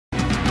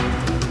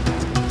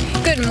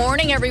Good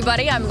morning,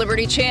 everybody. I'm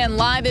Liberty Chan,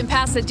 live in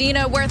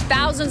Pasadena, where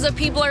thousands of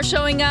people are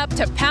showing up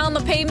to pound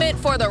the pavement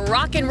for the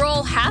Rock and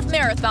Roll Half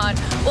Marathon.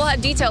 We'll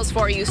have details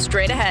for you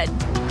straight ahead.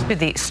 To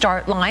the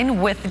start line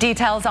with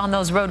details on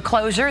those road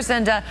closures.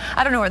 And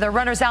I don't know, are there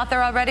runners out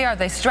there already? Are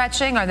they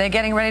stretching? Are they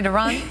getting ready to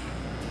run?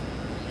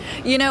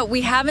 You know, we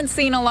haven't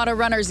seen a lot of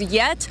runners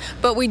yet,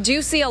 but we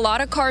do see a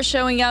lot of cars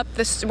showing up.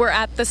 We're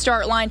at the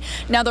start line.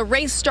 Now, the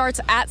race starts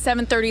at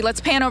 7:30.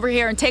 Let's pan over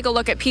here and take a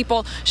look at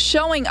people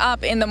showing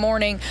up in the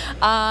morning.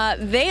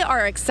 They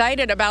are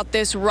excited about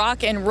this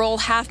Rock and Roll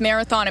Half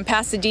Marathon in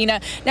Pasadena.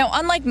 Now,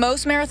 unlike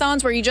most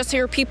marathons where you just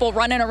hear people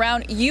running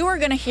around, you are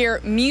going to hear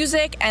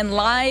music and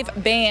live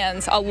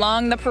bands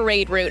along the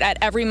parade route at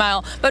every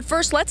mile. But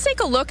first, let's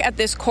take a look at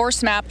this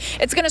course map.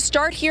 It's going to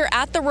start here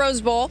at the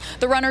Rose Bowl.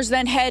 The runners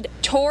then head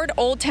toward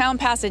Old Town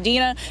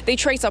Pasadena. They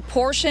trace a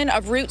portion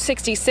of Route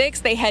 66.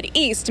 They head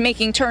east,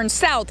 making turns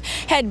south,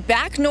 head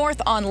back north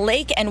on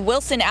Lake and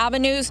Wilson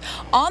Avenues.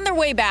 On their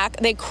way back,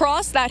 they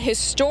cross that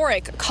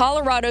historic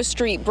Colorado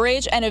Street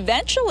Bridge and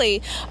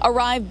eventually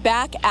arrive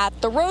back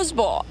at the Rose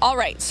Bowl. All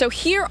right, so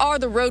here are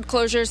the road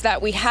closures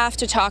that we have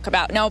to talk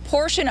about. Now, a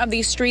portion of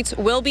these streets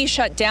will be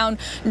shut down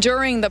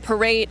during the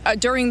parade,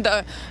 during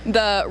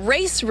the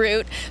race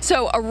route.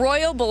 So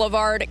Arroyo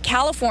Boulevard,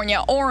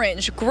 California,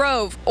 Orange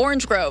Grove,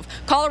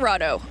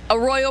 Colorado,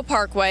 Arroyo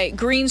Parkway,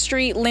 Green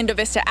Street, Linda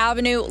Vista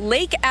Avenue,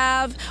 Lake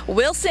Ave,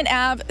 Wilson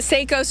Ave,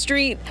 Seco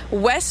Street,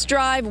 West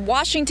Drive,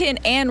 Washington,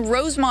 and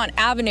Rosemont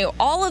Avenue.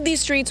 All of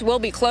these streets will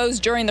be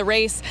closed during the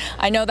race.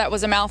 I know that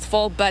was a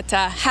mouthful, but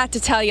had to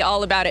tell you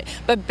all about it.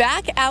 But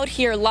back out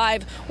here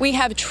live, we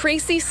have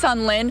Tracy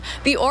Sunland,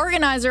 the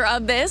organizer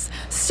of this.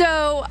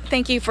 So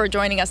thank you for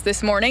joining us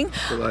this morning.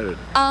 Delighted.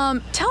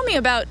 Tell me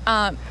about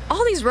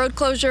all these road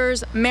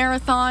closures,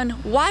 marathon.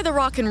 Why the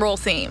rock and roll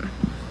theme?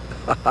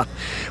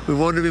 We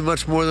wanted to be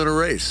much more than a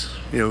race.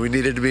 You know, we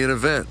needed to be an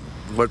event.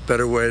 What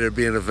better way to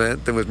be an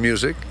event than with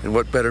music, and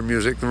what better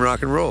music than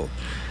rock and roll?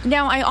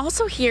 Now, I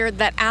also hear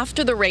that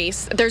after the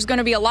race, there's going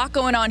to be a lot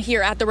going on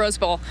here at the Rose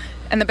Bowl,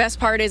 and the best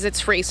part is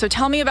it's free. So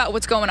tell me about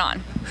what's going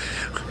on.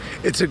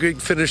 It's a big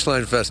finish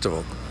line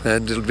festival,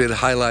 and it'll be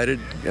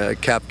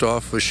highlighted, capped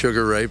off with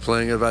Sugar Ray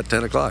playing at about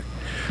 10 o'clock.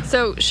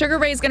 So Sugar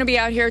Ray is going to be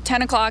out here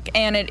 10 o'clock,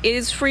 and it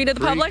is free to the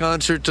public? Free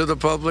concert to the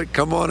public.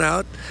 Come on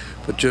out.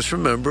 But just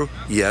remember,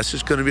 yes,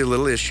 it's going to be a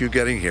little issue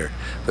getting here,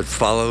 but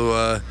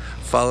follow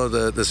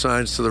the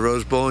signs to the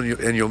Rose Bowl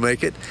and you'll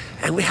make it.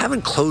 And we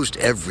haven't closed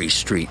every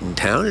street in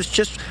town. It's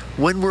just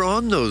when we're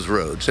on those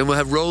roads, and we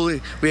have rolling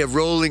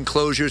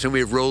closures and we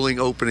have rolling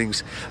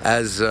openings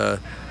as the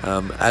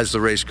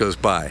race goes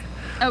by.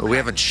 Okay. But we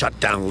haven't shut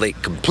down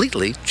Lake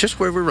completely, just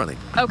where we're running.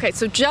 Okay,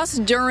 so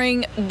just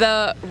during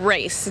the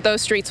race,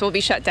 those streets will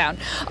be shut down.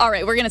 All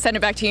right, we're going to send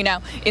it back to you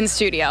now in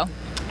studio.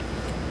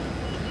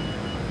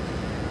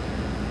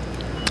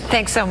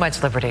 Thanks so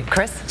much, Liberty.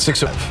 Chris?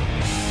 6:05.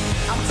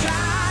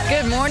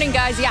 Good morning,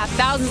 guys. Yeah,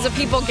 thousands of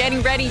people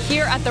getting ready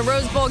here at the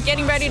Rose Bowl,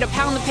 getting ready to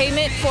pound the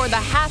pavement for the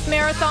half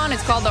marathon.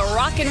 It's called the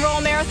Rock and Roll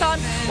Marathon.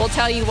 We'll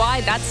tell you why.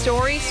 That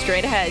story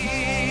straight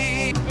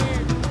ahead.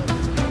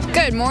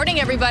 Good morning,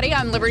 everybody.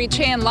 I'm Liberty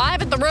Chan,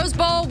 live at the Rose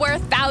Bowl, where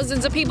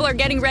thousands of people are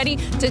getting ready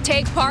to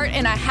take part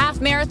in a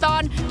half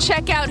marathon.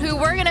 Check out who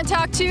we're going to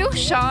talk to,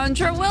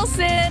 Chandra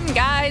Wilson.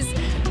 Guys,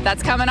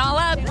 that's coming all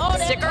up.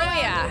 Stick around.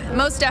 Oh, yeah,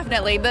 most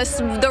definitely.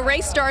 The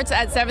race starts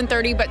at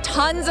 7:30, but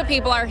tons of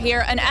people are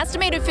here. An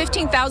estimated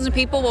 15,000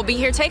 people will be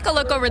here. Take a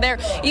look over there.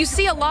 You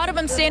see a lot of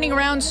them standing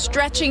around,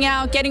 stretching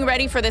out, getting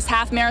ready for this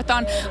half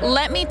marathon.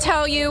 Let me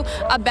tell you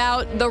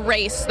about the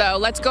race, though.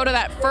 Let's go to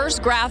that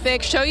first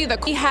graphic, show you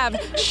we have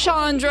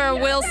Chandra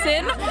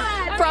Wilson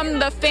from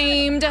the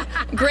famed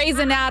Grey's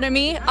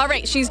Anatomy. All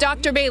right, she's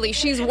Dr. Bailey.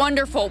 She's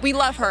wonderful. We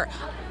love her.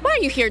 Why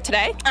are you here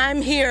today?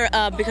 I'm here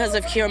because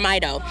of Cure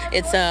Mito.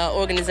 It's an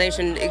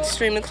organization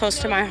extremely close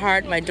to my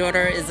heart. My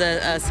daughter is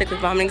a cyclic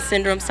vomiting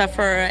syndrome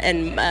sufferer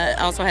and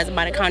also has a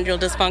mitochondrial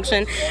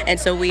dysfunction. And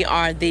so we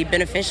are the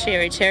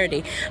beneficiary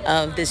charity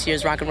of this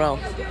year's Rock and Roll.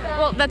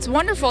 Well, that's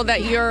wonderful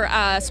that you're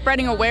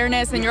spreading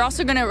awareness, and you're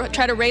also going to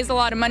try to raise a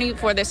lot of money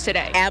for this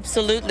today.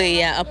 Absolutely.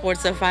 Yeah,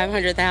 upwards of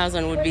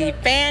 $500,000 would be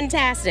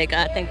fantastic.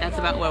 I think that's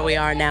about where we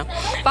are now.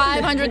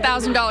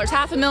 $500,000,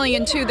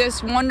 $500,000 to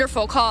this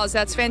wonderful cause.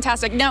 That's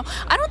fantastic. Now,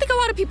 I don't think a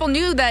lot of people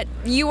knew that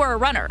you were a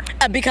runner.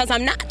 Because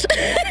I'm not.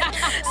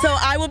 So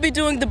I will be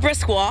doing the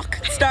brisk walk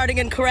starting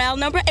in corral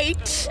number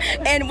 8,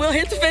 and we'll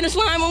hit the finish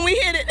line when we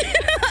hit it.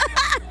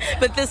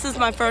 But this is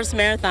my first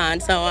marathon,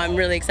 so I'm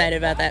really excited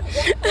about that.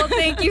 Well,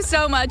 thank you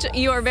so much.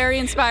 You are very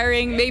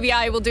inspiring. Maybe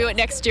I will do it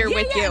next year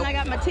with you. And I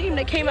got my team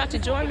that came out to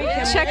join me.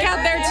 Check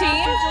out their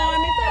team.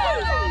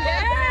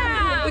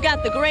 We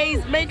got the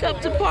Grey's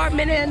makeup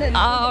department in, and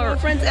my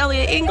friends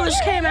Elliot English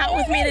came out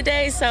with me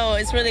today, so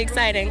it's really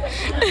exciting.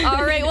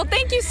 All right, well,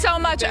 thank you so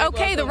much.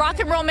 Okay, the Rock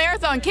and Roll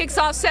Marathon kicks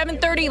off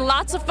 7:30.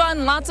 Lots of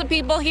fun, lots of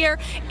people here,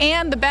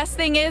 and the best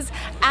thing is,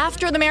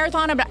 after the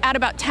marathon at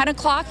about 10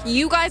 o'clock,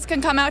 you guys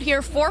can come out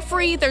here for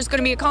free. There's going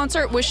to be a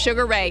concert with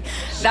Sugar Ray.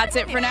 That's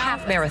it for now.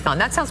 Half marathon.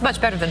 That sounds much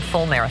better than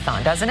full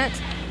marathon, doesn't it?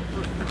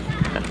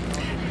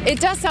 It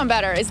does sound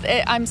better.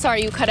 I'm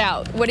sorry, you cut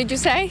out. What did you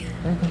say?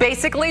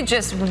 Basically,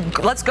 just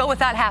let's go with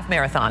that half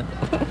marathon.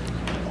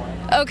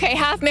 Okay,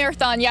 half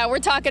marathon. Yeah, we're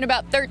talking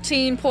about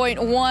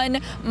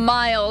 13.1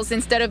 miles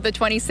instead of the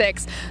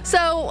 26.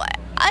 So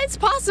it's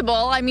possible.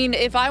 I mean,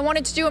 if I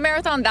wanted to do a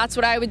marathon, that's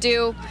what I would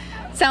do.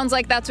 Sounds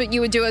like that's what you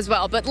would do as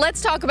well. But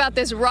let's talk about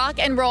this rock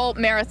and roll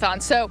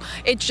marathon. So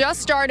it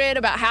just started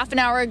about half an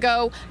hour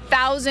ago.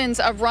 Thousands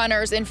of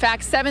runners, in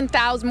fact,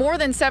 more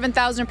than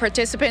 7,000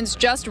 participants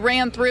just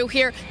ran through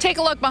here. Take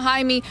a look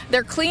behind me.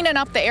 They're cleaning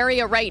up the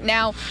area right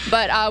now,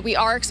 but we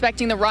are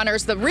expecting the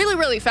runners, the really,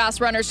 really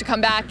fast runners, to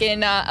come back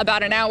in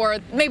about an hour,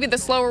 maybe the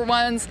slower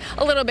ones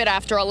a little bit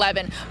after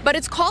 11. But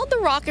it's called the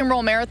Rock and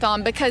Roll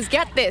Marathon because,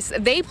 get this,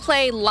 they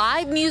play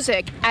live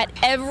music at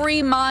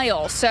every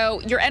mile, so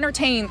you're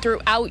entertained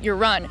throughout your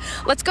run.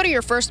 Let's go to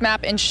your first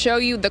map and show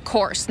you the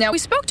course. Now, we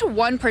spoke to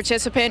one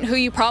participant who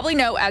you probably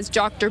know as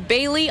Dr.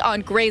 Bailey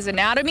on Grey's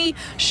Anatomy,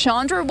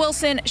 Chandra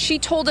Wilson. She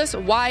told us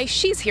why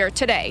she's here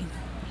today.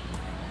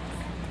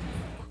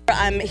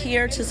 I'm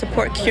here to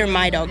support Cure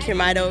Mido. Cure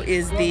Mido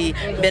is the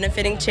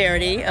benefiting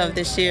charity of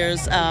this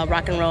year's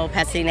Rock and Roll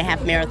Pasadena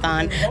Half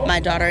Marathon. My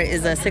daughter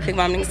is a cyclic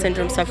vomiting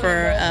syndrome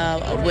sufferer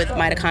with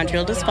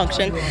mitochondrial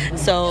dysfunction.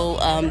 So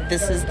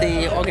this is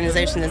the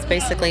organization that's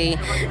basically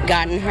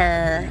gotten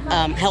her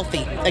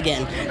healthy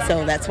again.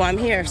 So that's why I'm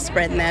here,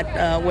 spreading that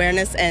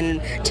awareness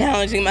and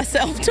challenging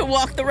myself to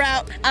walk the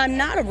route. I'm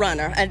not a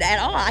runner at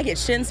all. I get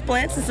shin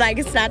splints. It's like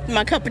it's not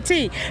my cup of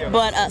tea.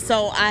 But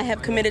so I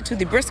have committed to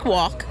the brisk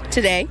walk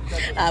today.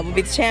 We'll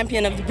be the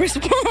champion of the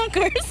brisk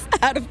walkers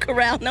out of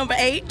corral number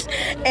 8.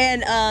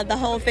 And the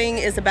whole thing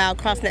is about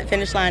crossing that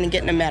finish line and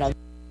getting a medal.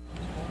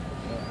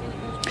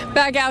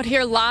 Back out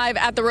here live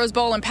at the Rose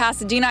Bowl in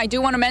Pasadena. I do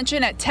want to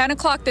mention at 10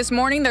 o'clock this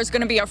morning, there's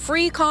going to be a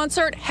free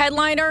concert,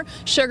 headliner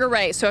Sugar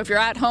Ray. So if you're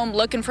at home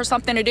looking for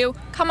something to do,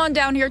 come on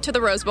down here to the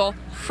Rose Bowl.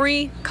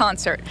 Free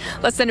concert.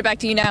 Let's send it back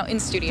to you now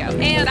in studio.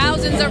 And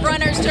thousands of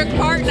runners took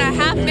part in a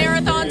half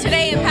marathon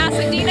today in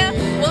Pasadena.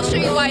 We'll show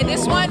you why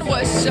this one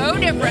was so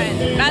different.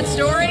 That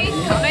story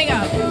coming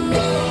up.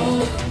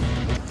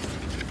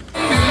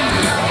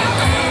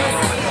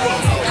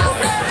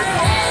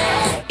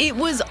 It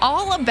was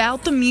all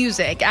about the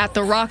music at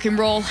the Rock and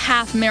Roll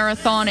Half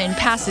Marathon in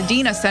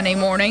Pasadena Sunday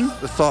morning.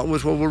 The thought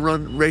was, well, we'll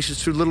run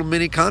races through little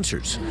mini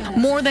concerts.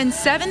 More than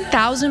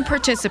 7,000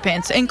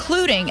 participants,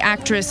 including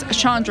actress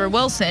Chandra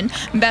Wilson,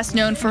 best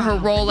known for her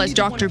role as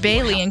Dr.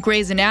 Bailey in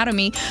Grey's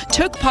Anatomy,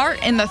 took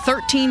part in the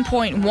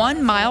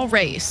 13.1-mile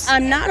race.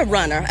 I'm not a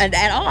runner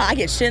at all. I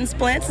get shin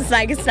splints. It's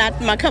like it's not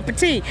my cup of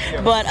tea.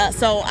 But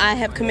so I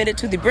have committed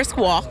to the brisk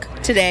walk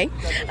today.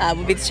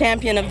 We'll be the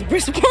champion of the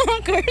brisk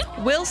walkers.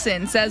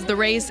 Wilson says the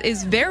race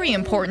is very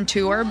important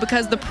to her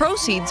because the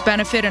proceeds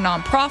benefit a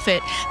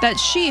nonprofit that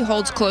she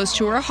holds close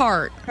to her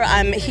heart.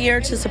 I'm here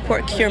to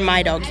support Cure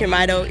Mido. Cure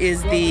Mido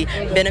is the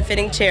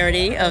benefiting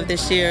charity of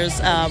this year's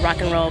Rock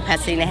and Roll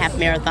Pasadena Half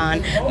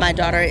Marathon. My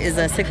daughter is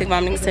a cyclic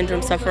vomiting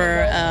syndrome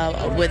sufferer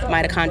with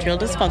mitochondrial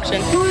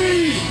dysfunction.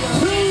 3,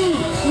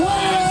 2, 1.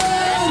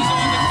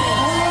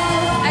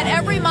 At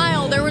every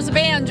mile, there was a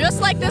band just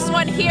like this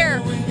one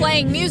here,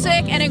 playing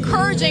music and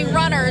encouraging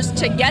runners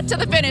to get to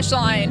the finish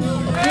line.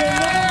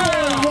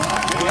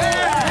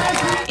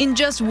 In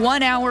just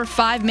 1 hour,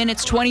 5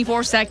 minutes,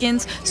 24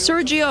 seconds,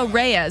 Sergio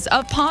Reyes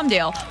of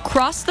Palmdale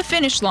crossed the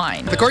finish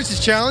line. The course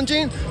is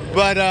challenging,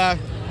 but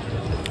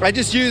I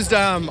just used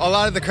a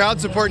lot of the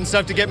crowd support and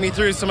stuff to get me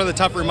through some of the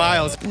tougher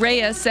miles.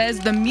 Reyes says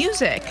the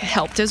music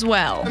helped as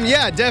well.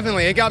 Yeah,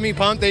 definitely. It got me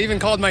pumped. They even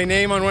called my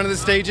name on one of the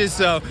stages,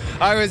 so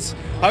I was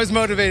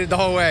motivated the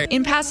whole way.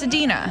 In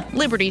Pasadena,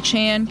 Liberty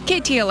Chan,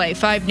 KTLA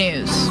 5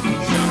 News.